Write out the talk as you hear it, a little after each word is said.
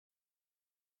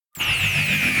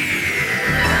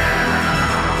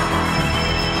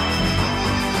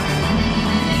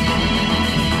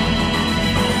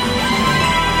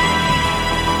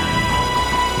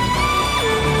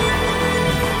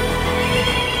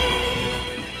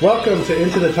Welcome to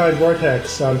Into the Tide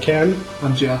Vortex. I'm Ken.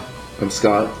 I'm Jeff. I'm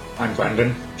Scott. I'm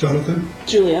Brendan. Jonathan.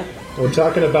 Julia. We're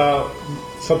talking about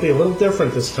something a little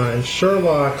different this time.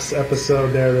 Sherlock's episode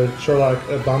there, the Sherlock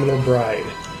Abominable Bride.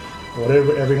 What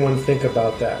did everyone think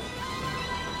about that?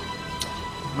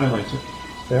 I liked it.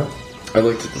 Yeah? I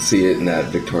liked it to see it in that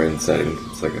Victorian setting.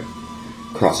 It's like a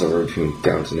crossover between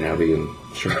Downton Abbey and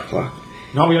Sherlock.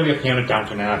 Not really a fan of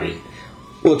Downton Abbey.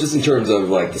 Well, just in terms of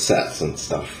like the sets and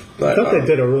stuff. But, I thought they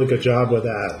did a really good job with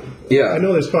that. Yeah. I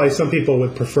know there's probably some people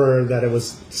would prefer that it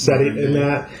was set in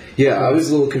that. Yeah, I was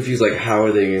a little confused, like, how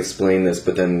are they going to explain this?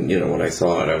 But then, when I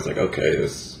saw it, I was like, okay, it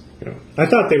was, I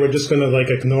thought they were just going to, like,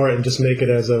 ignore it and just make it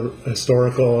as a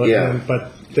historical. Yeah.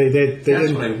 But they That's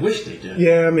didn't. what I wish they did.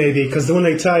 Yeah, maybe. Because when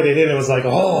they tied it in, it was like,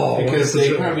 oh. Because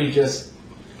they probably just,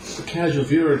 the casual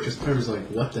viewer just probably was like,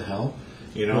 what the hell?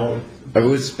 I've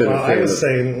always been a fan I was of...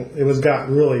 saying, it got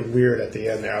really weird at the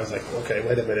end there. I was like, okay,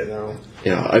 wait a minute now.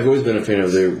 Yeah, I've always been a fan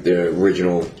of the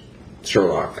original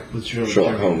Sherlock With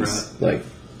Sherlock Holmes, like,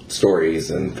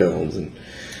 stories and films and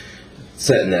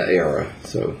set in that era,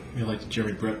 so... Like the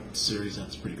Jeremy Brett series,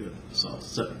 that's pretty good. So,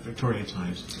 set in Victorian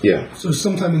times. Yeah. So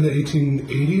sometime in the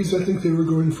 1880s, I think they were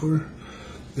going for.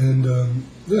 And,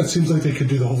 it seems like they could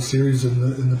do the whole series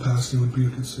in the past. It would be a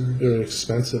good series. They're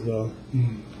expensive, though.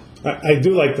 I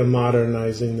do like the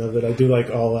modernizing of it. I do like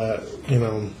all that,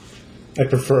 I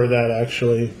prefer that,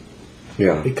 actually,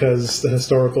 Yeah. because the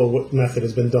historical method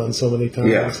has been done so many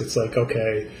times. Yeah. It's like,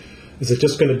 okay, is it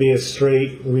just going to be a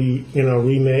straight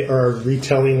remake or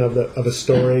retelling of a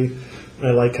story? I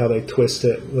like how they twist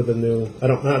it with a new.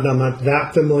 I'm not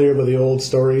that familiar with the old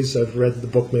stories. I've read the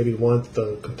book maybe once,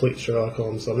 the complete Sherlock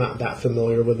Holmes. So I'm not that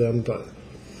familiar with them, but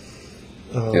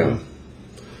Yeah.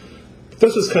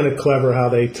 this was kind of clever how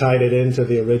they tied it into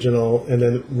the original, and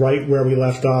then right where we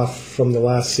left off from the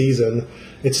last season.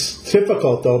 It's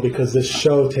difficult though because this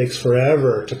show takes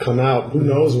forever to come out. Who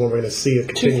knows when we're going to see a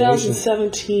continuation?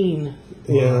 2017.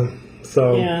 Yeah.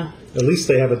 So Yeah. at least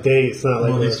they have a date. It's not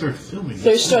like Well, they we're- start filming.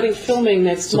 They're starting filming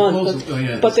next month,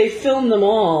 but they film them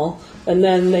all, and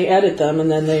then they edit them, and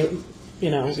then they, He's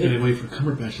going to wait for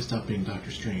Cumberbatch to stop being Doctor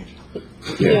Strange.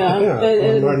 yeah. Yeah,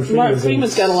 And Martin Martin Freeman's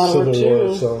Freeman's got a lot of work Civil War,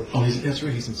 too. so. Oh, that's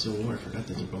right, he's in Civil War. I forgot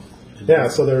that they're both. Yeah,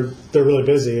 so they're really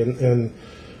busy, and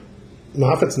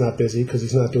Moffat's not busy because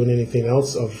he's not doing anything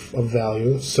else of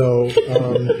value. So,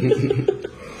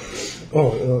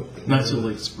 Not till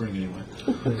late spring,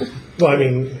 anyway. well, I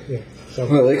mean, yeah. So.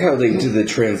 Well, I like how they did the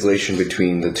translation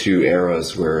between the two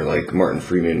eras where, like, Martin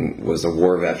Freeman was a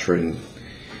war veteran,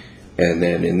 and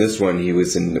then in this one he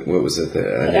was in, what was it,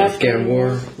 the Afghan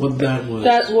War? Well,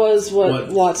 that was what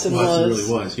Watson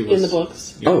really was. He was in the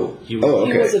books. Yeah, Oh, he was,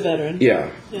 okay. He was a veteran. Yeah.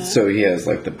 Yeah. So he has,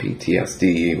 like, the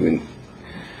PTSD when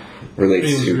relates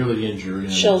He was to... really injured.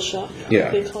 And, Shell shock. Yeah.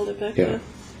 They called it back Yeah. then.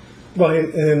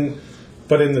 Well,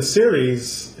 but in the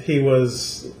series, he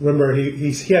was. Remember,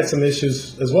 he had some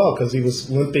issues as well because he was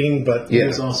limping, but He Yeah.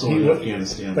 was also He in wa-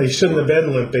 Afghanistan. but he shouldn't have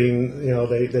been limping.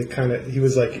 They kind of. He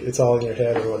was like, it's all in your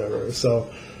head or whatever. So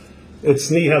it's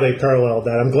neat how they paralleled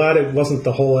that. I'm glad it wasn't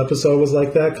the whole episode was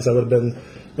like that because that would have been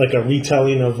like a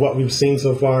retelling of what we've seen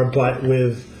so far, but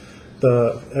with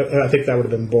I think that would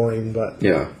have been boring. But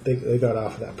Yeah. they got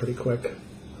off of that pretty quick.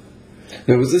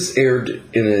 Now, was this aired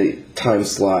in a time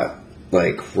slot,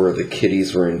 like, where the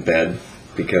kiddies were in bed?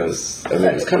 Because, I mean,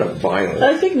 it was kind of violent.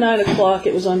 I think 9 o'clock.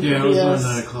 It was on Yeah, PBS. it was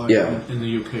on 9 o'clock Yeah. in the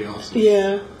UK also.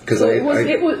 Yeah. 'Cause So I- it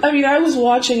was. I mean, I was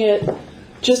watching it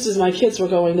just as my kids were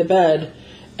going to bed,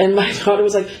 and my daughter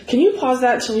was like, "Can you pause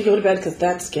that until we go to bed? Because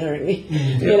that's scaring me."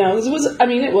 Yeah. It was. I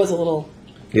mean, it was a little.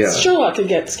 Yeah. Sherlock could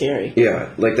get scary. Yeah,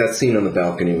 like that scene on the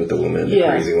balcony with the woman, the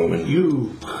Yeah. crazy woman.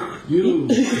 You.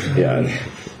 Yeah.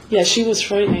 Yeah, she was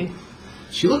frightening.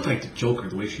 She looked like the Joker,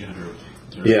 the way she had her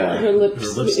Yeah. Her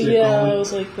lips. Her lipstick Yeah, on. it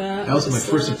was like that. That was my Just,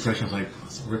 first impression. I was like,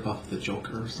 let's rip off the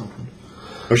Joker or something.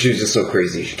 Or she was just so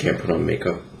crazy she can't put on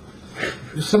makeup.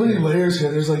 There's so many layers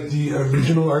here. There's like the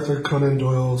original Arthur Conan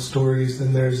Doyle stories.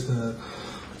 Then there's the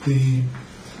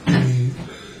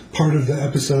part of the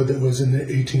episode that was in the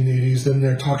 1880s. Then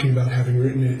they're talking about having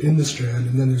written it in the Strand,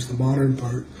 and then there's the modern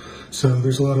part. So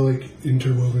there's a lot of like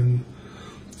interwoven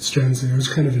strands there. It was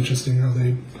kind of interesting how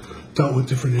they dealt with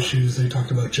different issues. They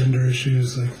talked about gender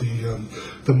issues, like the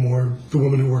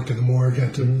woman who worked in the morgue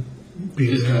had to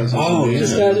be there. Oh, yeah.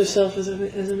 disguise herself as a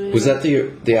man. Was that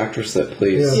the actress that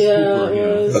plays? Yeah. Yeah, Cooper,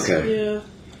 it was. Okay. Yeah.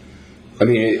 I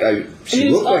mean, she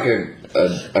It was looked like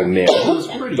a man, It was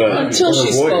pretty but good. Until her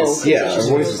she voice, spoke. yeah, her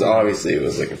voice was obviously it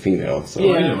was like a female. So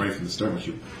Yeah. I knew right from the start when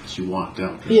she walked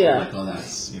out. Yeah. Like, oh,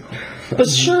 that's, But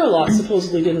Sherlock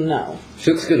supposedly didn't know.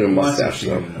 she looks good in a mustache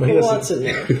though. But he Watson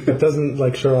doesn't, knew. but doesn't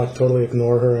like Sherlock totally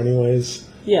ignore her anyways.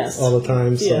 Yes. all the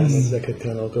time, so Yes. I could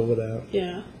kind of go with that.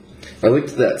 Yeah. I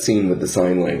liked that scene with the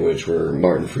sign language where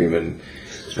Martin Freeman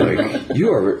is like,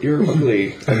 you're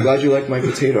ugly. I'm glad you like my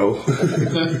potato.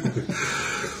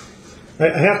 I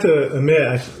have to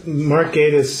admit, Mark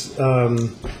Gatiss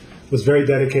was very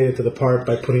dedicated to the part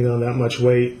by putting on that much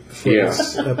weight for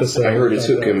this episode. I heard it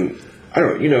took him, I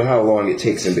don't, you know how long it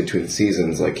takes in between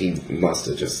seasons. Like he must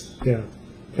have just Yeah.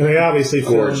 And they obviously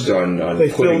gorged on they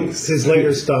putting. filmed his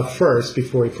later stuff first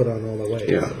before he put on all the weight.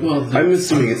 Yeah. So. Well, I'm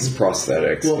assuming it's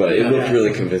prosthetics, Well, but it looked yeah.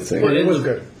 really convincing. But It in was the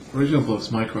good. original books,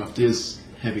 Mycroft is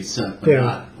heavy set, but Yeah.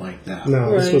 not like that.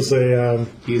 No, this Right. was a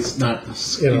He's not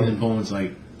skin You know, and bones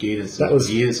like Gatiss. that was-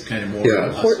 He is kind of more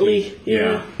Yeah. husky. Portly,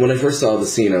 yeah. When I first saw the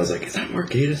scene, I was like, is that Mark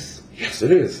Gatiss? Yes, it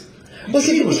is. Well,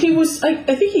 he was. I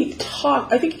think he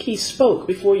talked. I think he spoke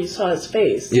before you saw his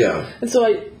face. Yeah. And so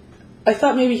I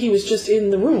thought maybe he was just in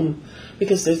the room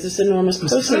because there's this enormous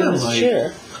It's person in kinda this like-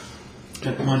 chair.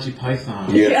 Like Monty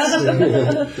Python.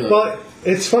 Yes. well,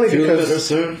 it's funny Feel better, because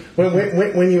sir?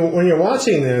 when you're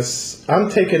watching this, I'm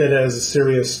taking it as a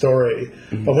serious story.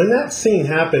 But when that scene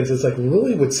happens, it's like,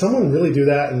 really, would someone really do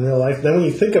that in real life? Then when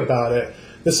you think about it,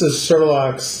 this is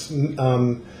Sherlock's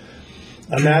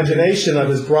imagination of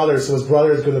his brother. So his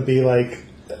brother is going to be like,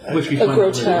 Which we A find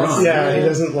grotesque. later on. yeah, he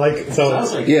doesn't like. So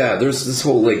Sounds like, Yeah, there's this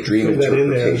whole like dream Put that in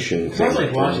there. interpretation sounds thing.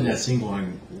 like watching that scene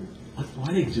going, why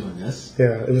are they doing this?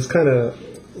 yeah, it was kind of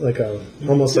like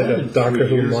almost like a done it Doctor 3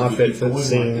 Who years, Moffat you keep going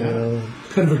scene, like that. you know.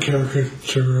 Kind of a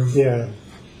caricature of. Yeah.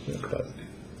 But,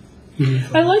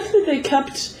 I like that they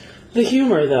kept the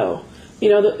humor, though. You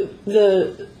know,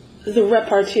 the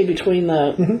repartee between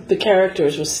the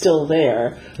characters was still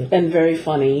there and very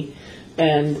funny,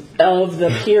 and of the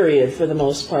period for the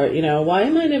most part. You know, why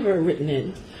am I never written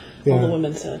in? All Yeah. the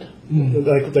women said.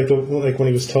 like when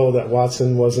he was told that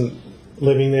Watson wasn't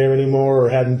living there anymore or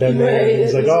hadn't been there, Right, he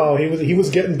was it like, was- "Oh, he was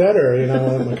getting better," you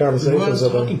know. In my Who I conversations was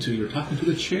with talking him. to? You're talking to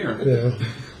the chair.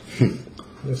 Yeah,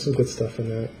 there's some good stuff in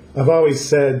that. I've always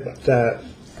said that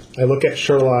I look at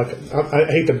Sherlock. I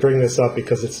hate to bring this up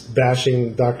because it's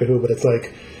bashing Doctor Who, but it's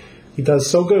like he does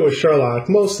so good with Sherlock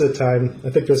most of the time. I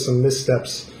think there's some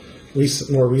missteps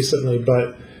more recently,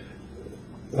 but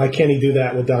why can't he do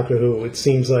that with Doctor Who? It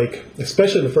seems like,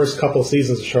 especially the first couple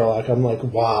seasons of Sherlock, I'm like,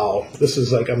 wow, this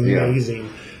is like amazing.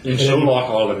 In Sherlock,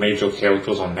 all the major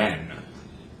characters are men.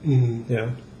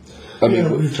 Yeah. I mean,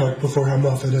 Yeah, we've talked before how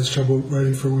Moffat has trouble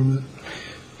writing for women.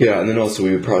 yeah, and then also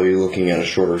we would probably be looking at a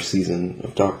shorter season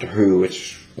of Doctor Who,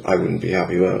 which I wouldn't be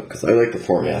happy about because I like the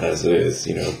format as it is,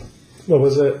 you know. What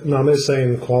was it? No, I'm just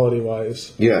saying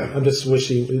quality-wise. Yeah. I'm just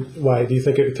wishing. Why? Do you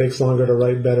think it takes longer to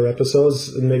write better episodes?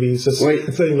 And maybe he's just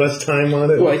putting less time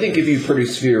on it? Well, I think if you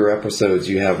produce fewer episodes,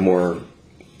 you have more,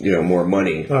 you know, more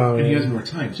money. And he has more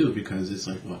time, too, because it's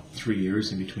like, 3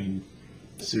 years in between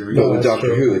series. But with that's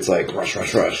Doctor true. Who, it's like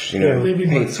rush, you know. Yeah. Maybe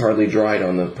Paint's hardly dried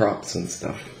on the props and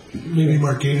stuff. Maybe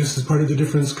Mark Gatiss is part of the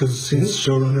difference because he's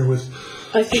showrunner with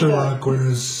I think Sherlock,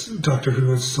 whereas Doctor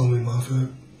Who is solely Moffat.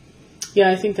 Yeah,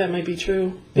 I think that might be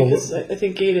true because I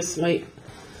think Gatiss might.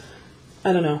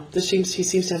 I don't know. He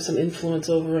seems to have some influence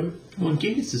over him. Well,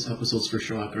 Gatiss' episodes for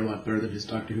Sherlock are a lot better than his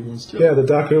Doctor Who ones, too. Yeah, the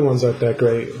Doctor Who ones aren't that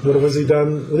great. What was he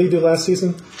done? What did he do last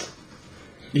season?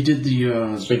 He did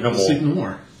the Speak No More. Speak No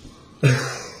More.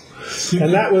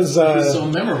 And that was It's so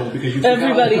memorable because you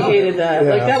Everybody forgot hated that. Yeah.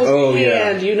 Like that was Oh, yeah.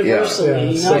 banned universally,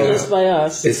 Yeah. not So- just by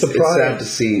us. It's the product. sad to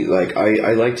see. Like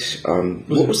I liked.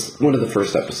 What was one of the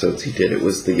first episodes he did? It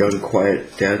was the Young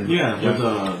Quiet Dead. Yeah,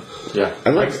 with Yeah. I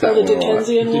liked that the one a lot.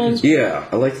 Dickensian one. Yeah,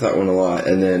 I liked that one a lot,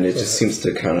 and then it just seems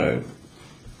to kind of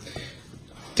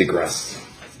digress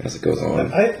as it goes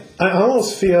on. I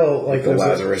almost feel like The there's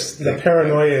Lazarus the thing.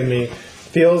 paranoia in me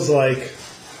feels like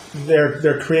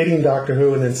they're creating Doctor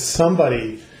Who, and then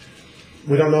somebody,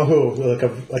 we don't know who,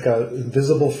 like a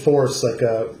invisible force, like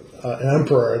an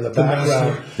emperor in the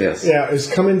background, master. Yes. yeah, is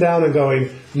coming down and going,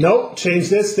 nope, change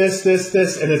this,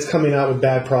 and it's coming out with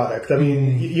bad product. I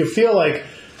mean, you feel like,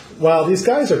 wow, these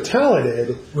guys are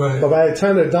talented, Right. but by the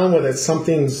time they're done with it,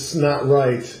 something's not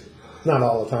right. Not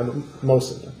all the time, but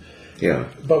most of the time. Yeah.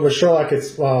 But with Sherlock,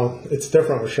 it's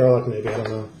different with Sherlock. Maybe I don't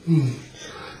know.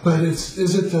 But is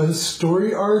it the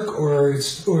story arc or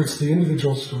it's the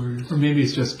individual stories? or maybe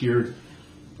it's just geared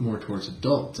more towards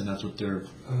adults, and that's what they're.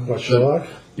 What Sherlock?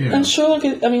 Yeah. And Sherlock,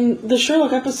 I mean, the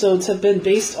Sherlock episodes have been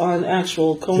based on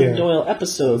actual Conan Yeah. Doyle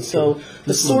episodes, so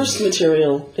the source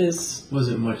material is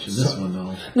Wasn't much in this one,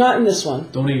 though. not in this one.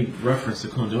 The only reference to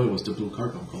Conan Doyle was the Blue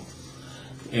Carbuncle.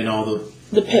 And all the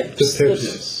The Pips. The Pips.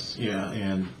 tips. Yeah,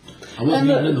 and I wasn't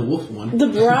And even in the Wolf one. The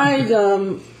bride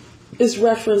is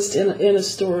referenced in a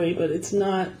story, but it's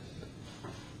not.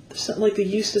 something like the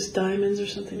Eustace Diamonds or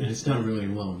something. And it's not really a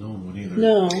well-known one either.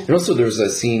 No. And also, there's a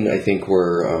scene I think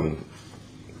where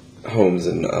Holmes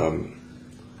and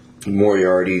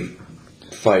Moriarty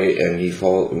fight, and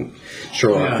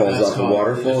Sherlock falls off a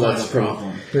waterfall. That's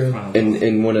from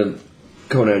in one of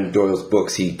Conan Doyle's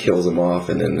books. He kills him off,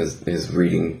 and then his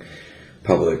reading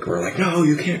public were like, "No,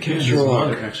 you can't kill His Sherlock."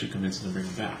 mother actually convinced him to bring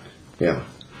him back. Yeah.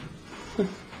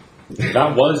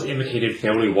 That was indicated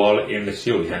fairly well in the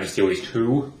series. And in Series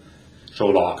 2,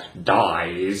 Sherlock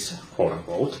dies, quote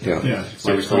unquote. Yeah. Yeah,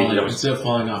 instead of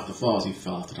falling off the falls, he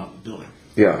fell off the top of the building.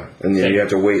 Yeah, and then you have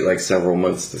to wait like several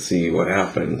months to see what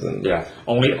happens. And Yeah,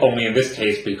 only in this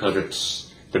case, because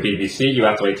it's the BBC, you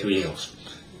have to wait 2 years.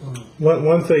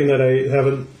 One thing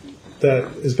that that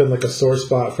has been like a sore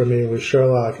spot for me with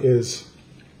Sherlock is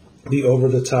the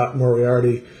over-the-top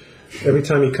Moriarty. Every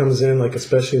time he comes in, like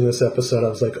especially in this episode, I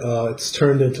was like, it's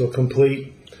turned into a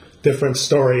complete different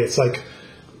story. It's like,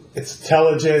 it's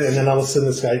intelligent, and then all of a sudden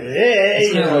this guy,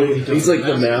 he's like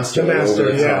the master. The master,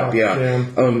 over the top.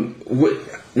 yeah.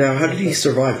 Now, how did he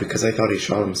survive? Because I thought he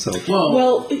shot himself.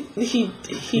 Well, he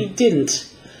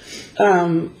didn't.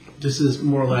 This is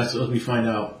more or less what we find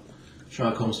out.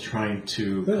 Sherlock Holmes trying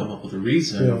to come up with a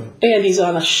reason. And he's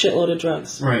on a shitload of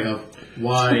drugs. Right, of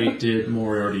why did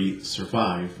Moriarty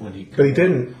survive when he... But he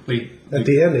didn't. At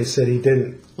the end, they said he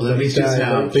didn't. Well, then we just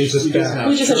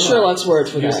have Sherlock's word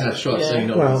for that. We just have Sherlock saying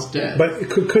no, he's dead. But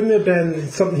couldn't it have been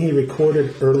something he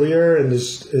recorded earlier and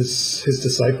his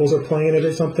disciples are playing it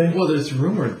or something? Well, there's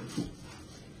rumor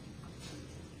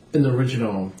in the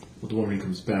original, with the one when he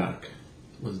comes back,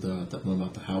 was that one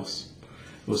about the house.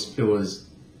 It was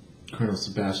Colonel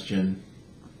Sebastian.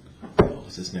 What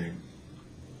was his name?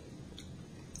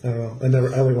 I don't know.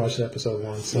 I only watched episode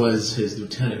 1. So. Was his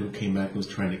lieutenant who came back and was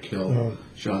trying to kill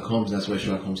Sherlock Holmes. That's why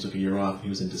Sherlock Holmes took a year off. He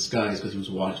was in disguise because he was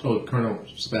watching. Colonel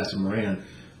Sebastian Moran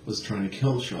was trying to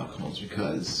kill Sherlock Holmes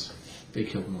because they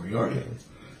killed Moriarty.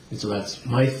 And so that's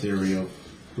my theory of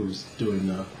who's doing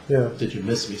the "Did you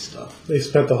miss me" stuff. They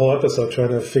spent the whole episode trying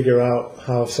to figure out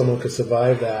how someone could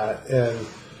survive that, and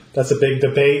that's a big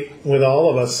debate with all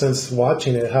of us since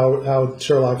watching it. How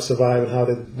Sherlock survived and how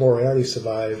did Moriarty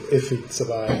survive, if he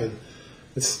survived, and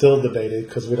it's still debated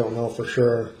because we don't know for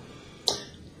sure.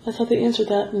 I thought they answered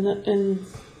that in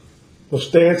Well,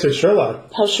 they answered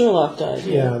Sherlock. how Sherlock died.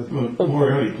 Yeah. Well,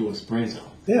 Moriarty blew his brains out.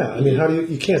 Yeah, I mean, how do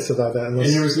you can't survive that unless...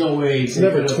 And there was no way... It's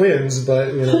never twins,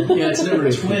 but, you know... Yeah, it's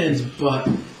never twins, but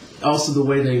also the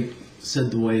way they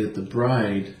said the way that the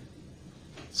bride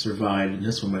survived in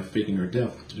this one by faking her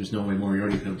death. There's no way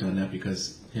Moriarty could have done that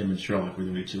because him and Sherlock were the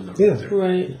only two that were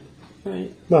there.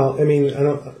 Right. Well, I mean,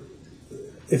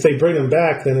 if they bring him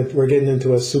back, then we're getting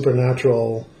into a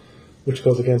supernatural, which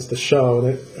goes against the show,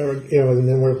 and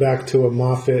then we're back to a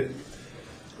Moffat...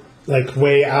 like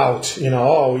way out,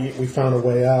 we found a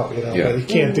way out, But you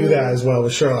can't do that as well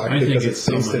with Sherlock. I think it's based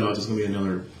someone else. It's going to be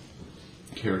another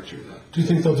character. Do you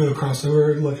think they'll do a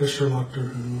crossover like a Sherlock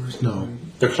or something? No.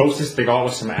 The closest they got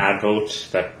was some advert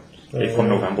that from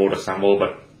November or December,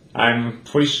 but I'm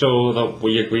pretty sure that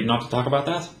we agreed not to talk about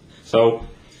that. So,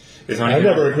 is there I anything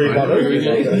never agreed about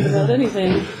anything. About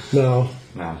anything. No.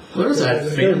 No. There was that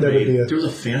fan-made. There was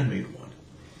a fan-made one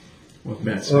with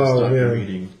Matt Smith's doctor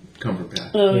reading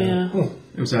Cumberbatch. Oh, yeah.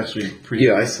 It was actually pretty...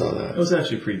 Yeah, I saw that. It was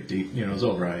actually pretty deep. It was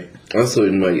all right. Also,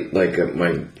 in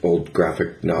my old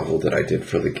graphic novel that I did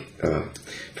for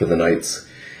the Knights,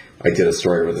 I did a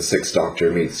story where the Sixth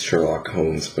Doctor meets Sherlock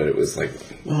Holmes, but it was like...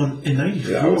 Well, in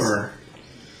 94,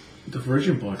 the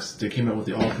Virgin books, they came out with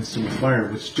the All-Consuming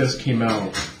Fire, which just came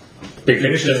out... They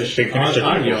finished the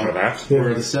audio for that.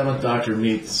 where the Seventh Doctor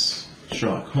meets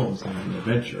Sherlock Holmes in an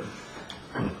adventure.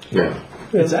 Yeah.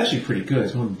 It's actually pretty good.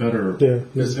 It's one of the better... Yeah.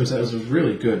 It was a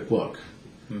really good book.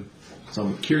 So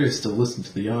I'm curious to listen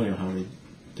to the audio, how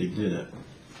they did it.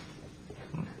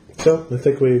 So, I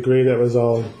think we agree that it was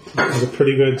a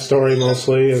pretty good story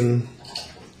mostly, and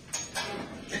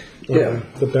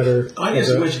the better I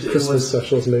just wished it Christmas was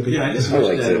specials maybe. Yeah, I just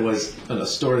wish that it was a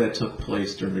story that took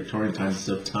place during Victorian times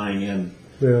instead of tying in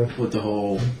with the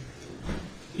whole,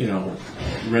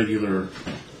 regular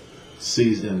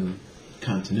season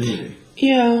continuity.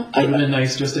 Yeah. It would have been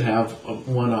nice just to have a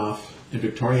one-off in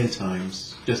Victorian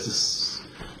times, just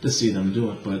to see them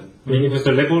do it. But I mean, it was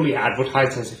deliberately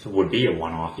advertised as if it would be a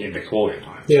one-off in Victorian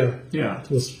times. yeah,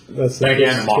 That's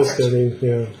again,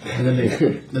 and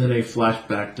then they flash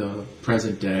back to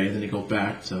present day, and then they go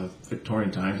back to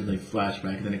Victorian times, and they flash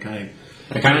back, and then it kind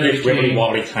of makes really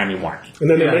wobbly timey want. And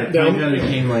then it kind of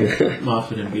became like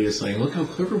Moffat and Beta saying, "Look how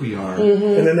clever we are."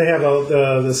 And then they have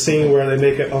the scene where they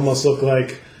make it almost look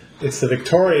like it's the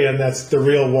Victorian that's the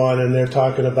real one, and they're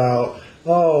talking about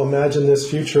oh, imagine this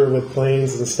future with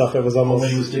planes and stuff. It was almost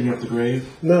when he was digging up the grave.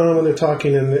 no, when they're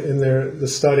talking in the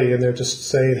study and they're just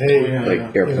saying, hey,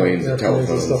 Like airplanes and telephones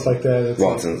and stuff like that. It's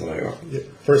Watson's like,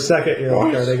 for a second, you're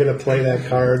like, What? are they going to play that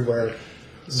card where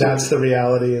that's the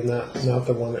reality and not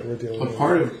the one that we're dealing But with?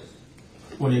 part of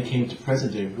when it came to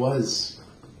present day was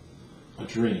a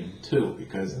dream too,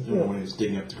 because when he was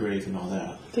digging up the grave and all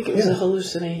that. I think it was a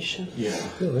hallucination. Yeah.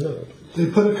 Yeah, I know. They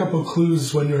put a couple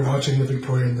clues when you're watching the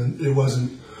Victorian, then it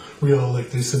wasn't real. Like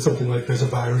they said something like "there's a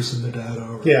virus in the data,"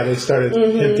 or Yeah, they started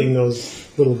hinting those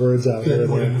little birds out here. that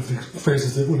and wouldn't there. have,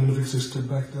 phrases that wouldn't have existed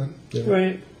back then.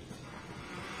 Right.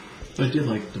 I did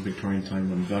like the Victorian time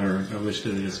one better. I wish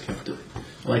that they just kept it.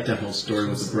 I like that whole story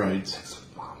with the brides.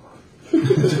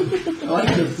 I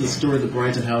like the story of the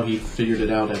brides and how he figured it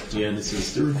out at the end. It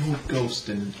says there are no ghosts,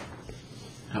 and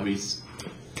how he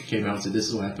came out and said, "This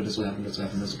is what happened. This is what happened. This is what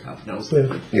happened. This is what happened." That was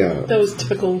yeah. That was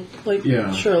typical, like,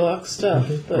 Yeah. Sherlock stuff.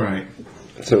 But, right.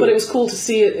 So but it was cool to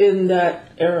see it in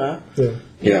that era. Yeah.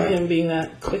 Yeah. Him being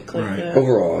that quick like Right. that.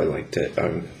 overall, I liked it. It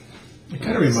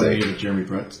kind of reminded me of Jeremy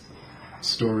Brett's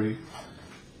story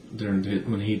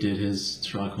when he did his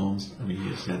Sherlock Holmes. I mean, he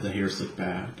just had the hair slicked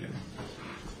back, and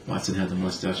Watson had the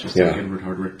mustache, just like Yeah. Edward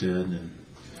Hardwick did. And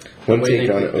One the way take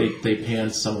on it. they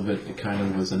panned some of it, it kind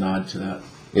of was a nod to that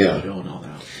Yeah. show and all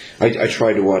that. I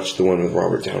tried to watch the one with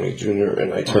Robert Downey Jr.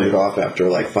 and I turned it off after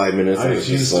like 5 minutes. I I was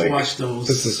refuse just to like, watch those.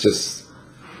 this is just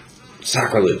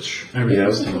sacrilege. I You know,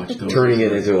 refuse to watch those. turning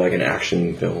it into like an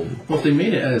action film. Well, if they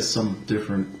made it as some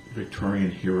different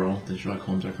Victorian hero than Sherlock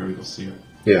Holmes, I'd probably go see it.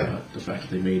 Yeah. But the fact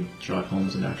that they made Sherlock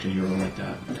Holmes an action hero like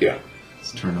that, Yeah.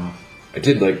 it's a turn off. I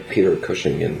did like Peter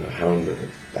Cushing in The Hound of the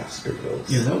Baskervilles.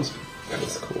 Yeah, that was That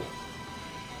was cool.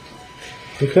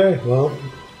 Okay, well,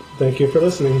 thank you for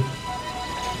listening.